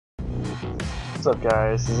What's up,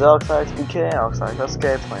 guys? This is AlexXBK,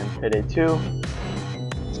 AlexXSK playing Payday 2.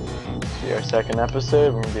 This will be our second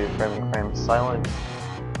episode. We're going to do Frame and Frame Silent.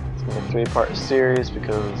 It's going to be a 3-part series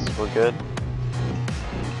because we're good.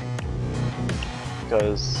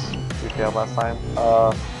 Because we failed last time.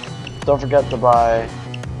 Don't forget to buy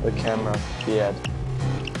the camera, the Ed.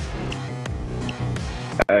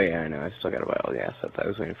 Oh yeah, I know. I still gotta buy all the assets. I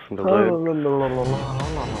was waiting for them to load.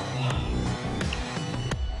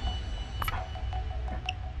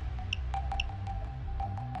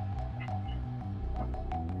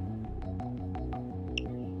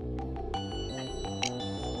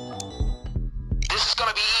 This is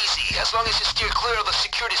gonna be easy, as long as you steer clear of the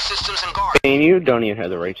security systems and guards. And you don't even have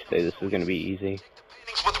the right to say this is gonna be easy.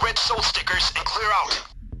 Paintings with red soul stickers and clear out.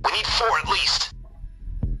 We need 4 at least.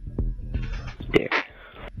 Dick.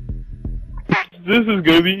 This is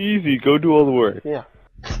gonna be easy. Go do all the work. Yeah.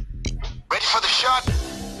 Ready for the shot?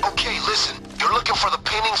 Okay, listen. You're looking for the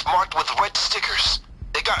paintings marked with red stickers.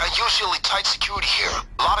 They got unusually tight security here.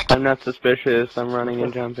 A lot of I'm not suspicious. I'm running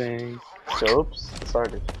and jumping. So, oops,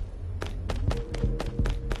 started.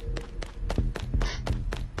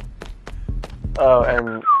 Oh,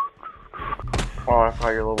 and I forgot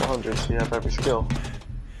your level 100, so you have every skill.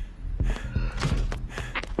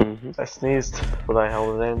 I sneezed, but I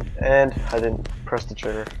held it in, and I didn't press the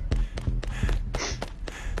trigger.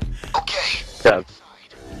 Okay. Yeah.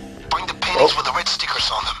 Bring the paintings with the red stickers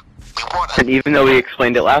on them. We want And even though we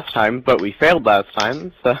explained it last time, but we failed last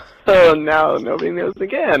time, so now nobody knows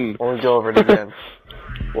again. We'll go over it again.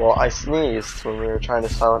 Well, I sneezed when we were trying to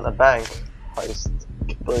silent a bank. I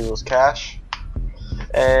believe it was cash.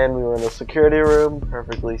 And we were in the security room,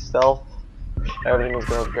 perfectly stealth. Everything was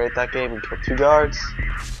going great that game. We killed 2 guards.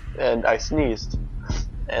 And I sneezed.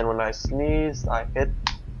 And when I sneezed, I hit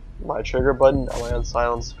my trigger button on my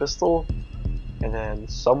unsilenced pistol. And then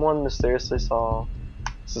someone mysteriously saw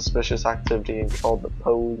suspicious activity and called the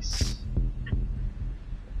police.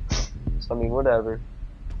 So, I mean, whatever.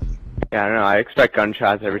 Yeah, I don't know. I expect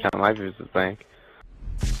gunshots every time I visit the bank.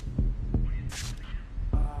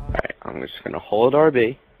 Alright, I'm just gonna hold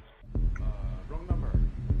RB. Wrong number.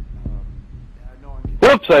 No,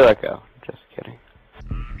 Whoops, I let go. Just kidding.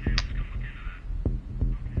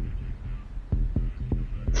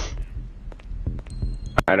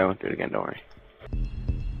 I won't do it again, don't worry.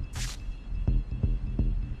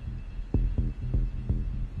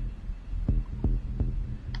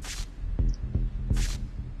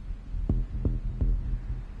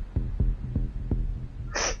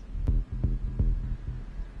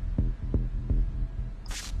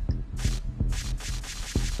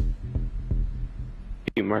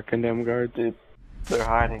 You marking them guards? Dude, they're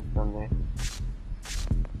hiding from me.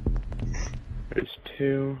 There's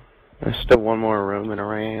 2. There's still one more room in a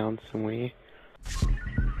round, and we.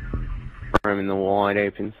 Room in the wide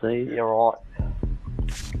open space. You're right.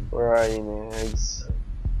 Where are you, man? Eggs?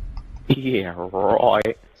 Yeah,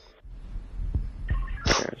 right.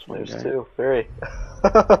 There's one There's guy. 2. 3.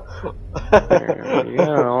 There we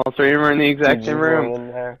go. All 3 are in the exact same room. In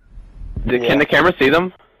there? Can the camera see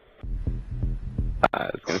them? I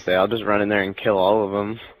was gonna say, I'll just run in there and kill all of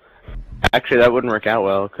them. Actually, that wouldn't work out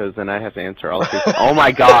well, because then I'd have to answer all 3. Oh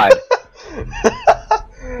my god!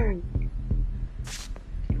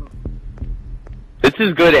 This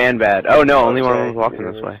is good and bad. Oh no, only one of them's walking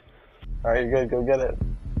this way. Alright, you're good. Go get it.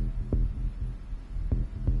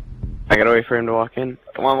 I gotta wait for him to walk in.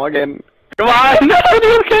 Come on, walk in. Come on! No, the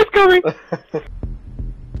other guy's coming!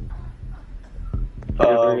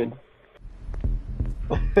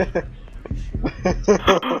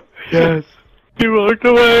 Yes! He walked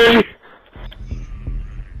away!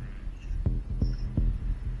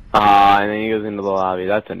 And then he goes into the lobby.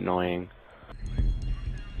 That's annoying.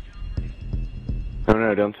 Oh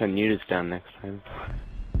no, don't send Nudis down next time.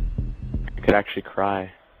 I could actually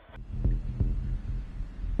cry.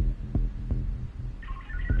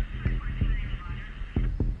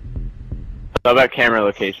 How about camera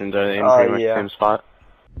locations? Are they in pretty much the same spot?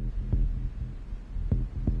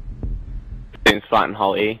 Same spot in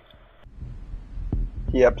Hall E?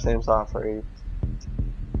 Yep, same spot for E.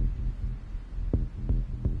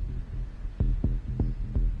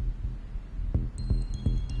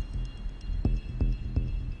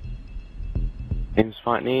 Same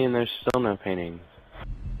spot in E, and there's still no paintings.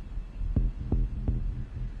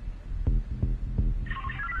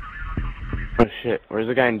 Oh shit, where's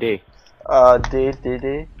the guy in D?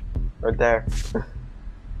 D. Right there.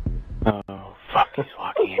 Oh, fuck, he's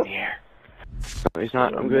walking in here. No, he's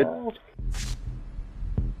not, I'm good.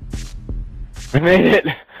 I made it!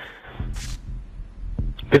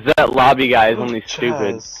 Because that lobby guy is only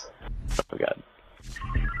stupid. Oh god.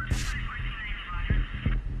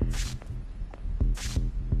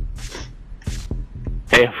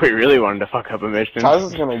 say if we really wanted to fuck up a mission. Chaz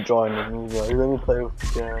is gonna join and he's like, let me play with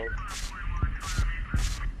the guy.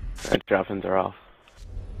 Drop-ins are off.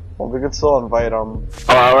 Well, we could still invite him.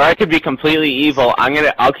 Oh, or I could be completely evil.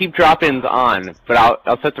 I'll keep drop-ins on, but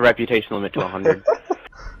I'll set the reputation limit to 100.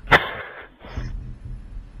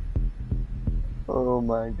 Oh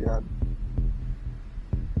my god.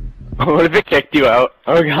 What if it kicked you out?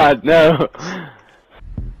 Oh god, no.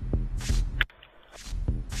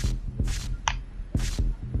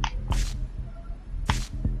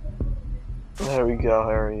 There we go,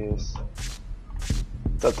 there he is.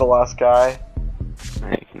 Is that the last guy?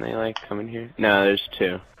 Alright, can they like come in here? No, there's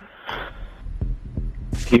two.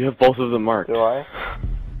 You have both of them marked. Do I?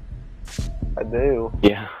 I do.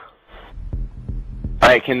 Yeah.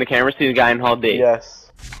 Alright, can the camera see the guy in Hall D?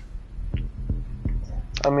 Yes.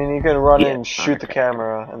 I mean, you can run Yeah, in and shoot the okay.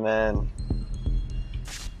 camera, and then...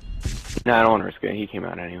 No, I don't want to risk it. He came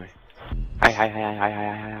out anyway.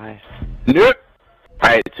 Hi. Nope!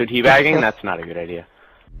 Alright, so teabagging, that's not a good idea.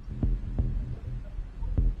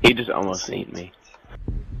 He just almost ate me.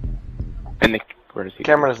 And where does he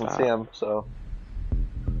Camera go? doesn't see him, so...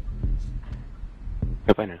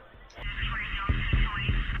 Yep, I know.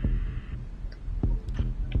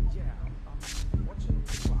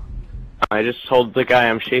 I just told the guy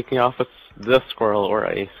I'm shaking off the squirrel or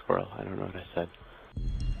a squirrel. I don't know what I said.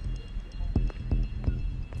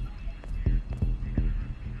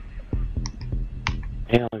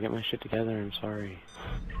 Hey, I'll get my shit together. I'm sorry.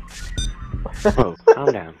 Whoa,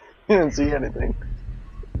 calm down. You didn't see anything.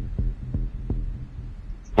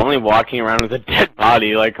 I'm only walking around with a dead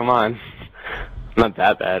body. Like, come on. Not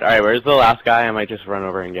that bad. Alright, where's the last guy? I might just run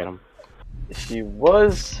over and get him. He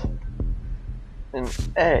was... in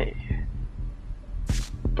A.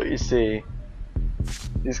 But you see,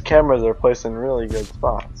 these cameras are placed in really good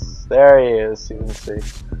spots. There he is, you can see.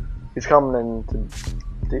 He's coming into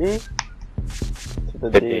D? To the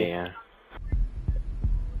D. Yeah.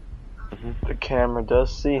 The camera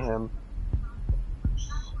does see him.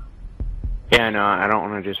 Yeah, no, I don't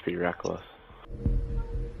want to just be reckless.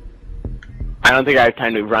 I don't think I have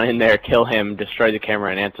time to run in there, kill him, destroy the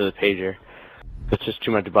camera, and answer the pager. That's just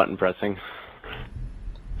too much button pressing.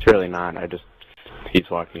 It's really not. He's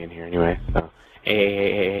walking in here anyway, so.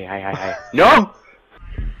 Hey, hi. No!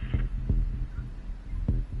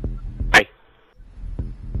 Hi.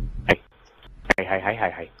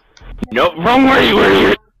 No, wrong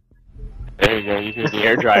way, There you go, you can the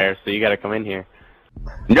air dryer, so you gotta come in here.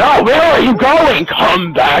 No, where are you going?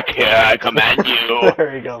 Come back here, I command you!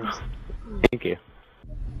 There he comes. Thank you.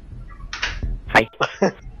 Hi.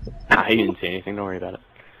 Nah, he didn't say anything, don't worry about it.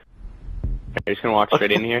 You're just gonna walk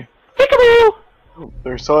straight in here? Peekaboo!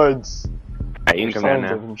 There's signs. Alright, you can come down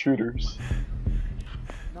Signs now. of intruders.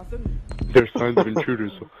 Nothing? There's signs of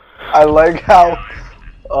intruders. I like how,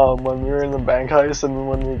 when we were in the bank heist and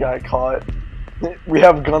when we got caught, we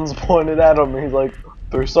have guns pointed at him and he's like,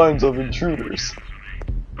 there's signs of intruders.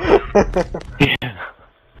 Yeah.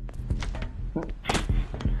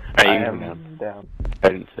 Alright, you can come down. down. I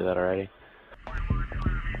didn't say that already.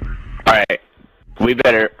 Alright. We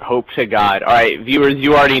better hope to God. Alright, viewers,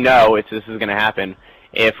 you already know if this is gonna happen.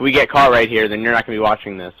 If we get caught right here, then you're not gonna be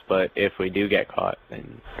watching this, but if we do get caught,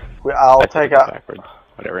 then... I'll that's take just out... backwards.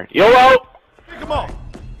 Whatever. YOLO! Pick him up!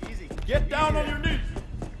 Easy. Get down on your knees!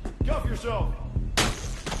 Cuff yourself!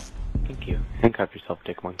 Thank you. Handcuff yourself,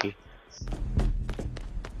 dick monkey.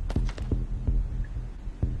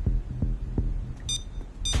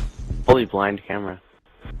 Fully blind camera.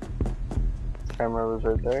 Camera was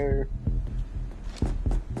right there.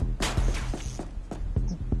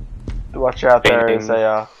 Watch out, there's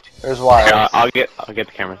a, there's wires. Yeah, I'll get the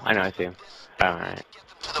camera. I know, I see him. Alright.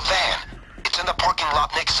 To the van. It's in the parking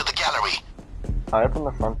lot next to the gallery. I opened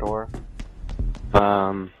the front door.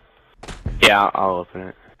 Yeah, I'll open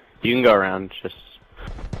it. You can go around, just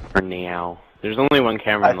for now. There's only one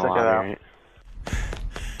camera in the took it lobby, out. right?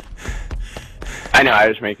 I know, I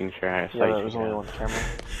was making sure I saw Yeah, you there was take it only out. one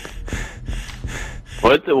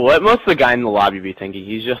camera. What must the guy in the lobby be thinking?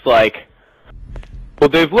 He's just like, well,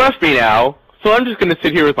 they've left me now, so I'm just gonna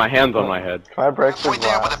sit here with my hands on my head. Can I break the Halfway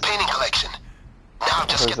there with glass? a painting collection. Now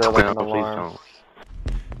just Is get there the like No, an please alarm?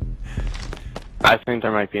 don't. I think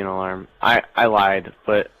there might be an alarm. I lied,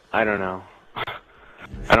 but I don't know.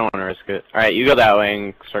 I don't want to risk it. Alright, you go that way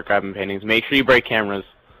and start grabbing paintings. Make sure you break cameras.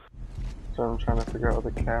 So I'm trying to figure out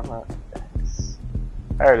where the camera is.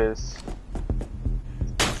 There it is.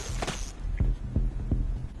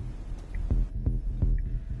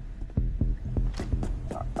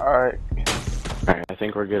 Alright. Alright, I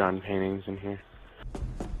think we're good on paintings in here.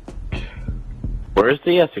 Where's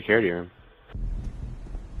the security room?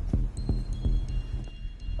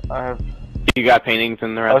 I have. You got paintings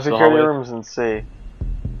in the rest Our of the security hallways? room's in C.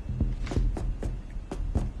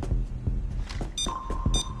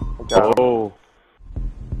 I got 'em. Oh.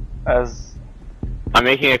 As I'm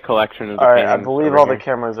making a collection of the alright, paintings. I believe over all here. the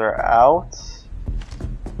cameras are out.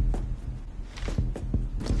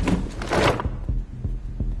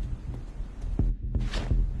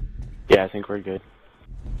 Yeah, I think we're good.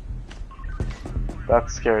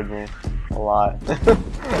 That scared me a lot.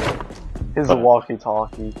 His What?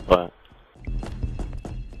 walkie-talkie. But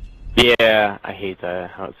yeah, I hate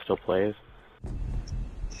that how it still plays.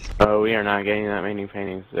 Oh, we are not getting that many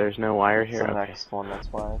paintings. There's no wire It's here. the Okay. next one, that's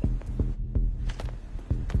why.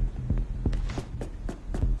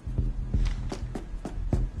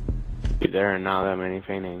 Dude, there are not that many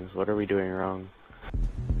paintings. What are we doing wrong?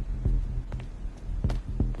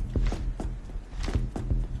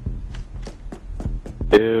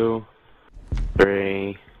 Two,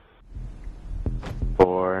 3,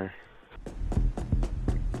 4,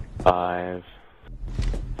 5.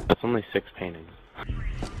 That's only 6 paintings.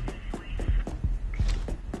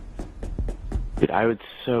 Dude, I would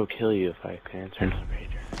so kill you if I could answer another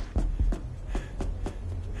pager.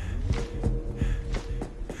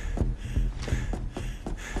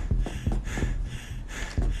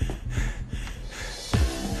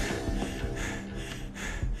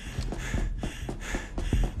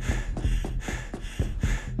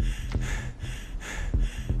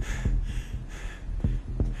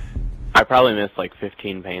 I probably missed like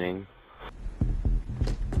 15 paintings.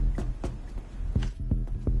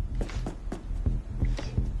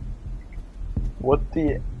 What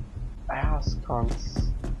the ass cunts?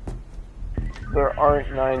 There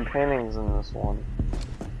aren't 9 paintings in this one.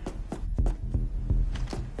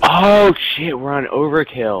 Oh shit, we're on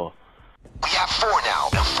overkill. We have 4 now,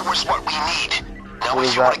 and 4 is what we need. Now What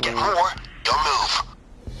if does you want that to get mean? more, you'll move.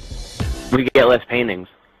 We get less paintings.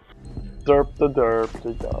 Derp the derp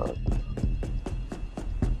the derp.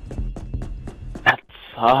 That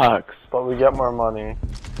sucks. But we get more money.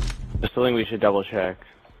 That's something we should double check.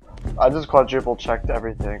 I just quadruple checked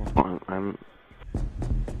everything. I'm...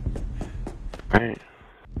 Alright.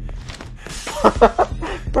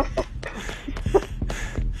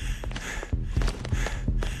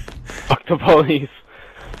 Fuck the police.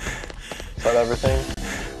 Is that everything?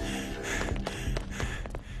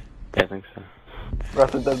 Yeah, I think so.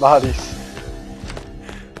 Rest of dead bodies.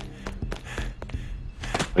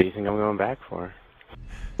 What do you think I'm going back for?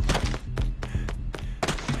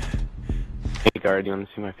 Hey guard, you wanna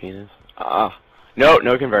see my penis? No,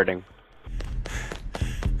 no converting.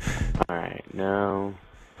 Alright, no.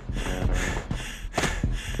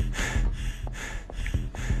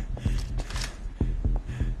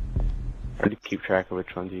 Hard to keep track of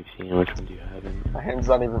which ones you've seen and which ones you haven't. My hand's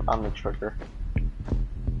not even on the trigger.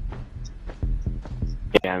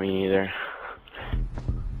 Yeah, me either.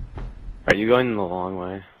 Are you going the long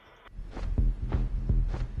way?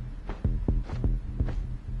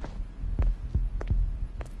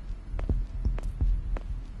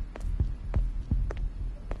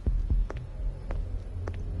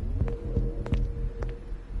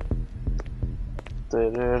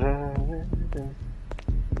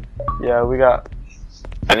 Yeah, we got.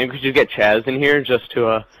 I think we should get Chaz in here just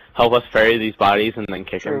to help us ferry these bodies and then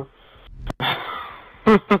kick True. him.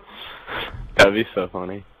 That'd be so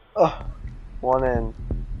funny. Ugh. One in.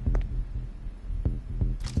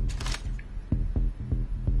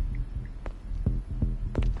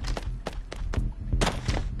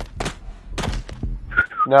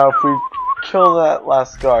 Now, if we kill that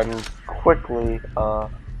last guard and quickly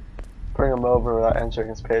bring him over without entering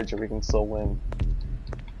his page, we can still win.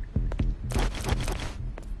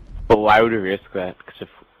 But why would we risk that? Because if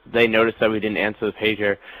they notice that we didn't answer the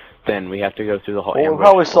pager, then we have to go through the whole Well, we'll ambush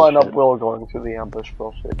probably still end up bullshit. Will going through the ambush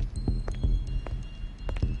bullshit.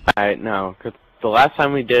 I know, because the last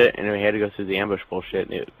time we did it and we had to go through the ambush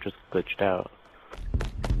bullshit, it just glitched out.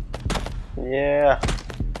 Yeah.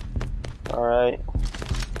 Alright.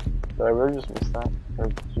 Did I really just miss that? Or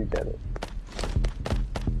did you get it?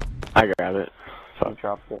 I grab it. I Fuck.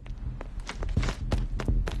 dropped it.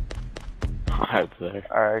 It's there.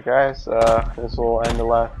 Alright guys, this will end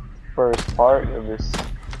the first part of this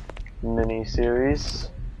mini series.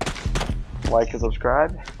 Like and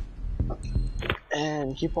subscribe.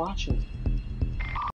 And keep watching.